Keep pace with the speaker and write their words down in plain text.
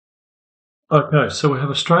Okay, so we have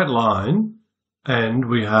a straight line and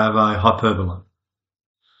we have a hyperbola.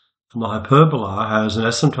 And the hyperbola has an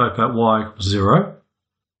asymptote at y equals 0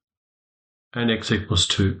 and x equals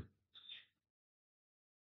 2.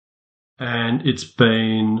 And it's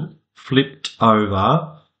been flipped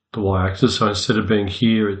over the y-axis, so instead of being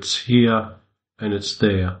here, it's here and it's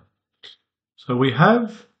there. So we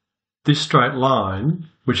have this straight line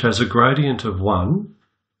which has a gradient of 1,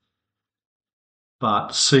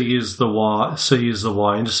 but c is the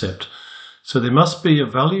y-intercept. So there must be a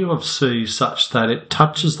value of c such that it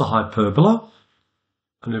touches the hyperbola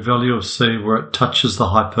and a value of c where it touches the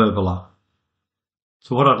hyperbola.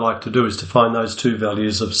 So what I'd like to do is to find those two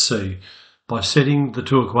values of c by setting the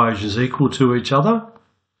two equations equal to each other.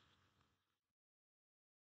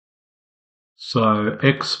 So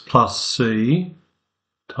x plus c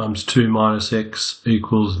times 2 minus x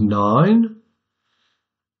equals 9.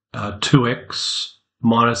 2x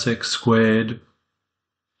minus x squared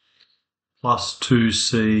plus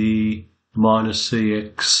 2c minus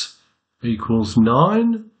cx equals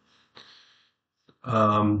 9.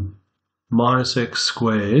 Minus x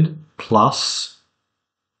squared plus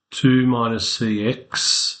 2 minus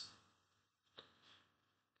cx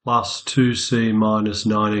plus 2c minus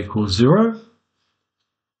 9 equals 0.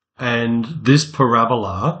 And this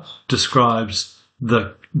parabola describes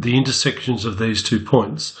the intersections of these 2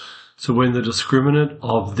 points. So when the discriminant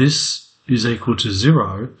of this is equal to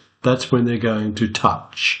 0, that's when they're going to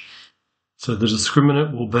touch. So the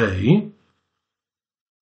discriminant will be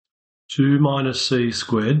 2 minus c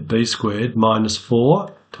squared, b squared, minus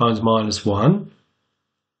 4 times minus 1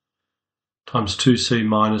 times 2c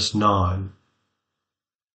minus 9,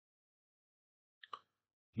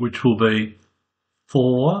 which will be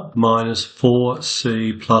 4 minus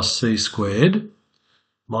 4c plus c squared,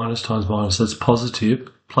 minus times minus, that's positive,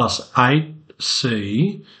 plus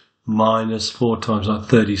 8c minus 4 times 9,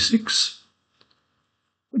 36,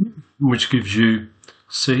 which gives you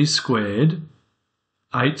c squared,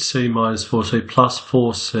 8c minus 4c plus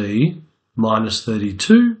 4c minus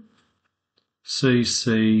 32,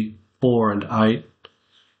 c, 4 and 8,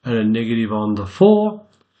 and a negative on the 4.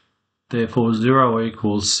 Therefore 0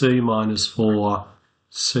 equals c minus 4,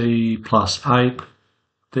 c plus 8.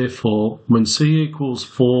 Therefore, when c equals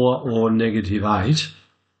 4 or negative 8,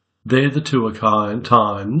 they're the two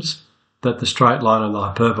times that the straight line and the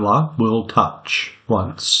hyperbola will touch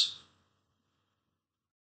once.